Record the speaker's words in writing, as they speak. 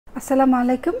আসসালামু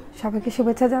আলাইকুম, সবাইকে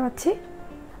শুভেচ্ছা জানাচ্ছি।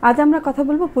 আজ আমরা কথা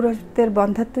বলবো পুরুষদের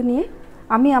বন্ধ্যাত্ব নিয়ে।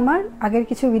 আমি আমার আগের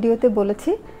কিছু ভিডিওতে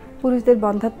বলেছি পুরুষদের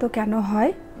বন্ধ্যাত্ব কেন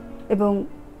হয় এবং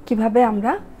কিভাবে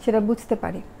আমরা সেটা বুঝতে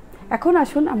পারি। এখন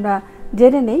আসুন আমরা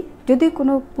জেনে নেই, যদি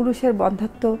কোনো পুরুষের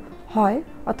বন্ধ্যাত্ব হয়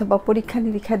অথবা পরীক্ষা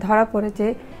নিরীক্ষায় ধরা পড়ে যে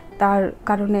তার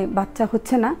কারণে বাচ্চা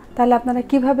হচ্ছে না, তাহলে আপনারা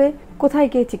কিভাবে কোথায়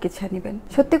গিয়ে চিকিৎসা নেবেন।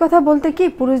 সত্যি কথা বলতে কি,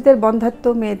 পুরুষদের বন্ধ্যাত্ব,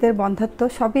 মেয়েদের বন্ধ্যাত্ব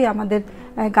সবই আমাদের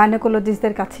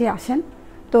গাইনোকোলজিস্টদের কাছেই আসেন।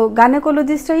 তো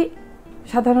গাইনোকোলজিস্টরাই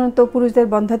সাধারণত পুরুষদের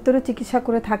বন্ধ্যাত্বেরও চিকিৎসা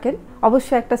করে থাকেন,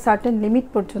 অবশ্যই একটা সার্টেন লিমিট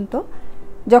পর্যন্ত।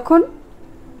 যখন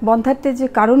বন্ধ্যাত্বের যে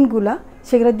কারণগুলা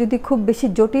সেগুলো যদি খুব বেশি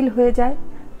জটিল হয়ে যায়,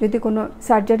 যদি কোনো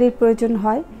সার্জারির প্রয়োজন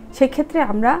হয়, সেক্ষেত্রে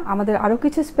আমরা আমাদের আরও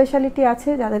কিছু স্পেশালিটি আছে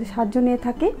যাদের সাহায্য নিয়ে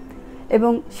থাকি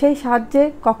এবং সেই সাহায্যে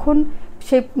কখন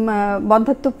সেই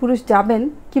বন্ধ্যাত্ব পুরুষ যাবেন,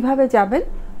 কিভাবে যাবেন,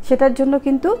 সেটার জন্য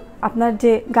কিন্তু আপনার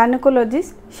যে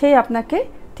গাইনোকোলজিস্ট সেই আপনাকে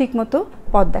ঠিকমতো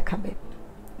পথ দেখাবে।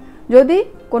 যদি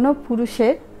কোনো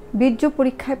পুরুষের বীর্য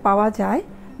পরীক্ষায় পাওয়া যায়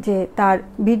যে তার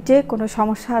বীর্যে কোনো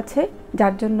সমস্যা আছে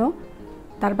যার জন্য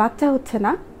তার বাচ্চা হচ্ছে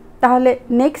না, তাহলে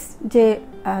নেক্সট যে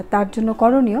তার জন্য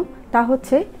করণীয় তা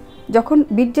হচ্ছে, যখন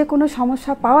বীর্যে কোনো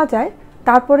সমস্যা পাওয়া যায়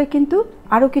তারপরে কিন্তু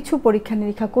আরও কিছু পরীক্ষা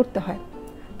নিরীক্ষা করতে হয়।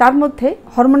 তার মধ্যে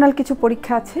হরমোনাল কিছু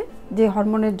পরীক্ষা আছে, যে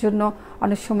হরমোনের জন্য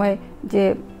অনেক সময় যে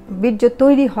বীর্য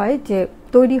তৈরি হয়, যে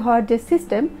তৈরি হওয়ার যে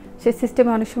সিস্টেম, সেই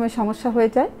সিস্টেমে অনেক সময় সমস্যা হয়ে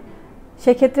যায়।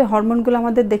 সেক্ষেত্রে হরমোনগুলো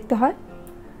আমাদের দেখতে হয়।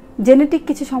 জেনেটিক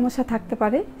কিছু সমস্যা থাকতে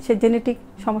পারে, সেই জেনেটিক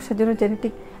সমস্যার জন্য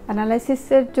জেনেটিক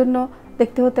অ্যানালাইসিসের জন্য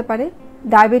দেখতে হতে পারে।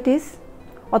 ডায়াবেটিস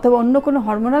অথবা অন্য কোনো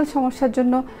হরমোনাল সমস্যার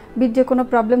জন্য বীর্যে কোনো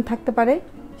প্রবলেম থাকতে পারে,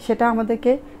 সেটা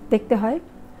আমাদেরকে দেখতে হয়।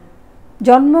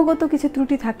 জন্মগত কিছু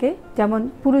ত্রুটি থাকে, যেমন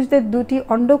পুরুষদের দুটি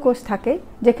অন্ডকোষ থাকে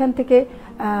যেখান থেকে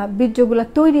বীর্যগুলো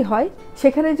তৈরি হয়,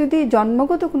 সেখানে যদি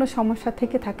জন্মগত কোনো সমস্যা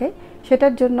থেকে থাকে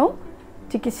সেটার জন্য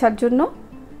চিকিৎসার জন্য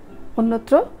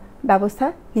অন্যত্র ব্যবস্থা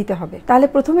নিতে হবে। তাহলে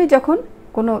প্রথমেই যখন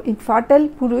কোনো ইনফার্টাইল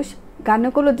পুরুষ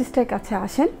গাইনোকোলজিস্টের কাছে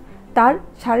আসেন, তার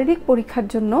শারীরিক পরীক্ষার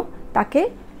জন্য তাকে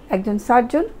একজন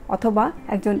সার্জন অথবা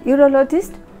একজন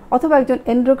ইউরোলজিস্ট অথবা একজন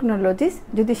এন্ডোক্রিনোলজিস্ট,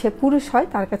 যদি সে পুরুষ হয়,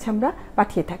 তার কাছে আমরা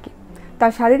পাঠিয়ে থাকি।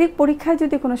 তার শারীরিক পরীক্ষায়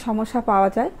যদি কোনো সমস্যা পাওয়া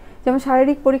যায়, যেমন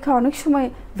শারীরিক পরীক্ষা অনেক সময়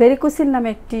ভেরিকোসিল নামে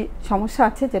একটি সমস্যা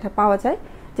আছে যেটা পাওয়া যায়,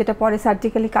 যেটা পরে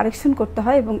সার্জিক্যালি কারেকশন করতে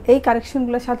হয় এবং এই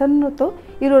কারেকশনগুলো সাধারণত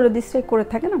ইউরোলজিস্টরাই করে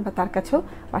থাকেন, আমরা তার কাছেও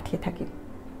পাঠিয়ে থাকি।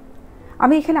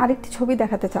 আমি এখানে আরেকটি ছবি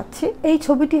দেখাতে চাচ্ছি। এই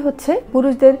ছবিটি হচ্ছে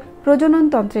পুরুষদের প্রজনন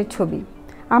তন্ত্রের ছবি।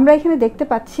 আমরা এখানে দেখতে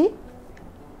পাচ্ছি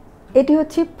এটি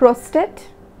হচ্ছে প্রোস্টেট,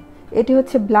 এটি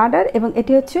হচ্ছে ব্লাডার এবং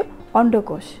এটি হচ্ছে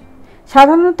অন্ডকোষ।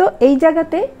 সাধারণত এই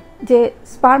জায়গাতে যে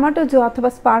স্পার্মাটোজোয়া অথবা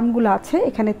স্পার্মগুলো আছে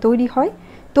এখানে তৈরি হয়।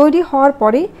 তৈরি হওয়ার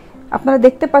পরে আপনারা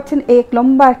দেখতে পাচ্ছেন এক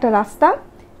লম্বা একটা রাস্তা,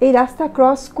 এই রাস্তা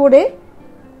ক্রস করে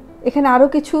এখানে আরও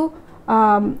কিছু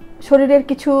শরীরের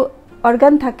কিছু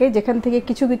অর্গান থাকে, যেখান থেকে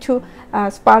কিছু কিছু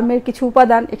স্পার্মের কিছু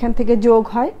উপাদান এখান থেকে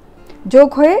যোগ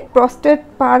হয়ে প্রস্টেট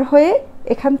পার হয়ে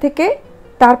এখান থেকে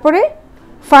তারপরে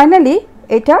ফাইনালি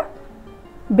এটা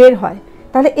বের হয়।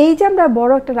 তাহলে এই যে আমরা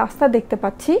বড় একটা রাস্তা দেখতে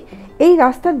পাচ্ছি, এই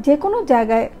রাস্তার যে কোনো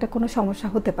জায়গায় একটা কোনো সমস্যা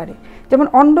হতে পারে। যেমন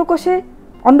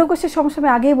অন্ডকোষের সমস্যা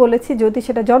আমি আগেই বলেছি, যদি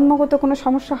সেটা জন্মগত কোনো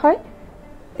সমস্যা হয়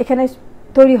এখানে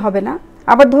তৈরি হবে না।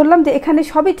 আবার ধরলাম যে এখানে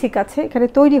সবই ঠিক আছে, এখানে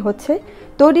তৈরি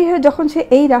হয়ে যখন সে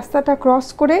এই রাস্তাটা ক্রস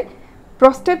করে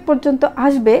প্রস্টেট পর্যন্ত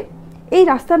আসবে, এই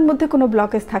রাস্তার মধ্যে কোনো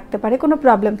ব্লকেজ থাকতে পারে, কোনো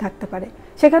প্রবলেম থাকতে পারে,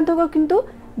 সেখান থেকেও কিন্তু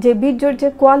যে বীর্যর যে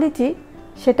কোয়ালিটি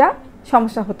সেটা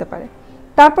সমস্যা হতে পারে।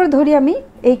 তারপর ধরি আমি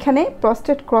এইখানে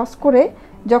প্রস্টেট ক্রস করে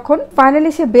যখন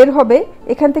ফাইনালি সে বের হবে,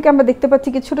 এখান থেকে আমরা দেখতে পাচ্ছি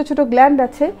কি ছোট ছোট গ্ল্যান্ড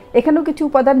আছে, এখানেও কিছু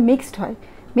উপাদান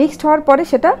মিক্সড হওয়ার পরে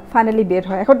সেটা ফাইনালি বের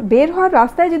হয়। এখন বের হওয়ার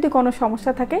রাস্তায় যদি কোনো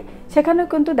সমস্যা থাকে, সেখানেও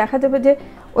কিন্তু দেখা যাবে যে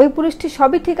ওই পুরুষটি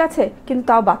সবই ঠিক আছে কিন্তু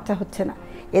তাও বাচ্চা হচ্ছে না।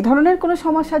 এ ধরনের কোনো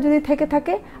সমস্যা যদি থেকে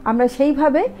থাকে, আমরা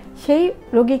সেইভাবে সেই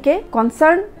রোগীকে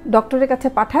কনসার্ন ডক্টরের কাছে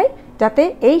পাঠাই, যাতে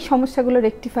এই সমস্যাগুলো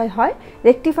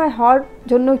রেকটিফাই হওয়ার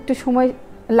জন্য একটু সময়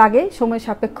লাগে, সময়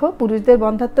সাপেক্ষ। পুরুষদের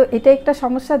বন্ধ্যাত্ব এটা একটা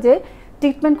সমস্যা যে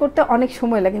ট্রিটমেন্ট করতে অনেক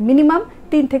সময় লাগে, মিনিমাম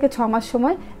 3 থেকে 6 মাস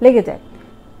সময় লেগে যায়।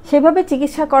 সেভাবে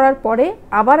চিকিৎসা করার পরে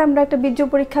আবার আমরা একটা বীর্য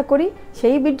পরীক্ষা করি।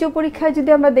 সেই বীর্য পরীক্ষায় যদি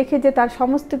আমরা দেখি যে তার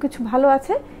সমস্ত কিছু ভালো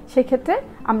আছে, সেক্ষেত্রে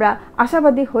আমরা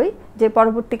আশাবাদী হই যে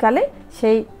পরবর্তীকালে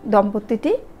সেই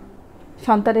দম্পতিটি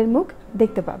সন্তানের মুখ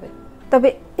দেখতে পাবে। তবে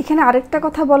এখানে আরেকটা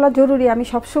কথা বলা জরুরি, আমি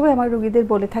সবসময় আমার রোগীদের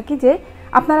বলে থাকি যে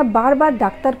আপনারা বারবার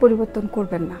ডাক্তার পরিবর্তন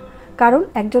করবেন না। কারণ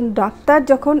একজন ডাক্তার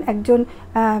যখন একজন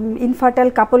ইনফার্টাইল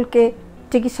কাপলকে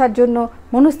চিকিৎসার জন্য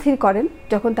মনস্থির করেন,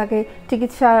 যখন তাকে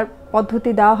চিকিৎসার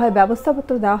পদ্ধতি দেওয়া হয়,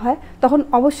 ব্যবস্থাপত্র দেওয়া হয়, তখন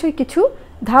অবশ্যই কিছু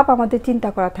ধাপ আমাদের চিন্তা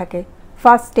করা থাকে।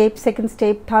 First step, second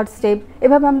step, third step,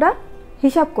 এভাবে আমরা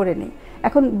হিসাব করে নিই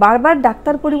এখন বারবার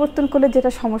ডাক্তার পরিবর্তন করলে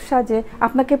যেটা সমস্যা, যে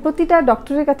আপনাকে প্রতিটা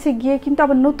ডক্টরের কাছে গিয়ে কিন্তু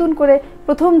আবার নতুন করে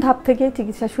প্রথম ধাপ থেকে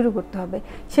চিকিৎসা শুরু করতে হবে।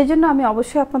 সেজন্য আমি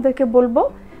অবশ্যই আপনাদেরকে বলবো,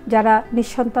 যারা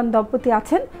নিঃসন্তান দম্পতি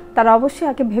আছেন তারা অবশ্যই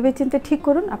আগে ভেবেচিন্তে ঠিক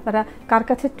করুন আপনারা কার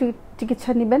কাছে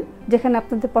চিকিৎসা নেবেন, যেখানে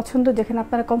আপনাদের পছন্দ, যেখানে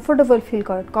আপনারা কমফোর্টেবল ফিল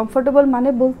করেন। কমফোর্টেবল মানে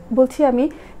বলছি আমি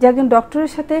যে একজন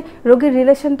ডক্টরের সাথে রোগীর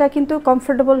রিলেশনটা কিন্তু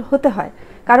কমফোর্টেবল হতে হয়।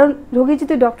 কারণ রোগী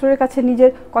যদি ডক্টরের কাছে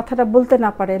নিজের কথাটা বলতে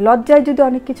না পারে, লজ্জায় যদি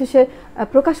অনেক কিছু সে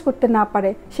প্রকাশ করতে না পারে,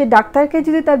 সে ডাক্তারকে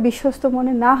যদি তার বিশ্বস্ত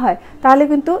মনে না হয়, তাহলে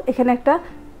কিন্তু এখানে একটা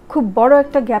খুব বড়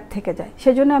একটা গ্যাপ থেকে যায়।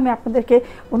 সেজন্য আমি আপনাদেরকে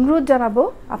অনুরোধ জানাবো,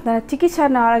 আপনারা চিকিৎসা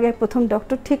নেওয়ার আগে প্রথম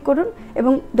ডক্টর ঠিক করুন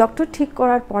এবং ডক্টর ঠিক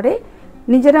করার পরে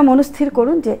নিজেরা মনস্থির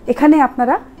করুন যে এখানে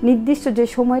আপনারা নির্দিষ্ট যে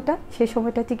সময়টা, সেই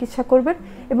সময়টা চিকিৎসা করবেন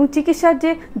এবং চিকিৎসার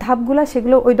যে ধাপগুলো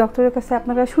সেগুলো ওই ডক্টরের কাছে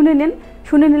আপনারা শুনে নিন।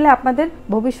 শুনে নিলে আপনাদের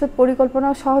ভবিষ্যৎ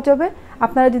পরিকল্পনাও সহজ হবে।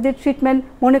 আপনারা যদি ট্রিটমেন্ট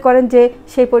মনে করেন যে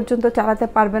সেই পর্যন্ত চালাতে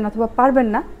পারবেন অথবা পারবেন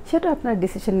না, সেটা আপনারা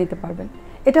ডিসিশন নিতে পারবেন।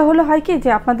 এটা হলো হয় কি যে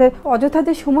আপনাদের অযথা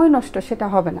যে সময় নষ্ট সেটা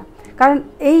হবে না। কারণ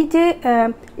এই যে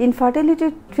ইনফার্টিলিটি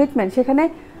ট্রিটমেন্ট, সেখানে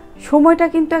সময়টা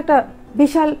কিন্তু একটা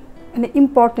বিশাল মানে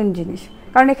ইম্পর্টেন্ট জিনিস।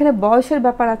 কারণ এখানে বয়সের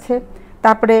ব্যাপার আছে,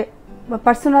 তারপরে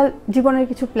পার্সোনাল জীবনের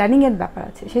কিছু প্ল্যানিংয়ের ব্যাপার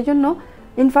আছে। সেই জন্য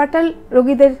ইনফার্টাইল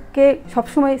রোগীদেরকে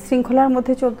সবসময় শৃঙ্খলার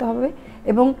মধ্যে চলতে হবে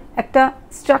এবং একটা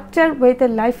স্ট্রাকচার ওয়েতে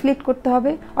লাইফ লিড করতে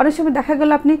হবে। অনেক সময় দেখা গেল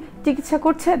আপনি চিকিৎসা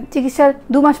করছেন, চিকিৎসার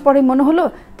 2 মাস পরে মনে হলো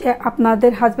যে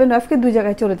আপনাদের হাজব্যান্ড ওয়াইফকে 2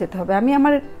 জায়গায় চলে যেতে হবে। আমি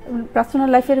আমার পার্সোনাল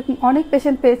লাইফে এরকম অনেক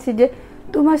পেশেন্ট পেয়েছি যে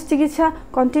 2 মাস চিকিৎসা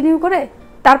কন্টিনিউ করে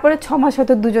তারপরে 6 মাস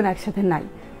হয়তো দুজন একসাথে নাই।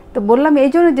 তো বললাম এই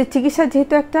জন্য যে চিকিৎসা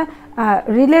যেহেতু একটা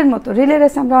রিলের মতো, রিলে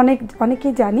রেস আমরা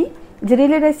অনেকেই জানি যে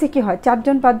রিলে রেসে কী হয়,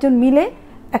 4-5 জন মিলে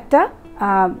একটা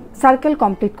সার্কেল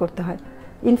কমপ্লিট করতে হয়।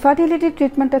 ইনফার্টিলিটি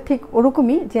ট্রিটমেন্টটা ঠিক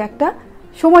ওরকমই, যে একটা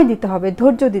সময় দিতে হবে,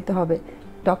 ধৈর্য দিতে হবে।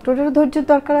 ডক্টরেরও ধৈর্যের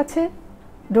দরকার আছে,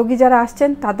 রোগী যারা আসছেন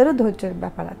তাদেরও ধৈর্যের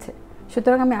ব্যাপার আছে।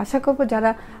 সুতরাং আমি আশা করব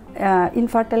যারা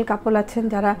ইনফার্টাইল কাপল আছেন,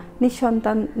 যারা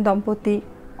নিঃসন্তান দম্পতি,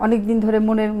 অনেক দিন ধরে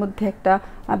মনের মধ্যে একটা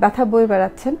ব্যথা বয়ে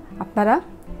বেড়াচ্ছেন, আপনারা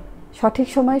সঠিক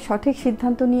সময়ে সঠিক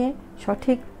সিদ্ধান্ত নিয়ে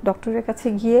সঠিক ডক্টরের কাছে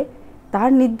গিয়ে তার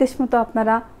নির্দেশ মতো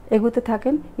আপনারা এগোতে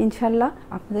থাকেন। ইনশাল্লাহ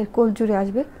আপনাদের কোল জুড়ে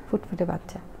আসবে ফুটফুটে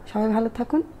বাচ্চা। সবাই ভালো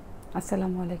থাকুন।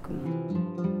 আসসালামু আলাইকুম।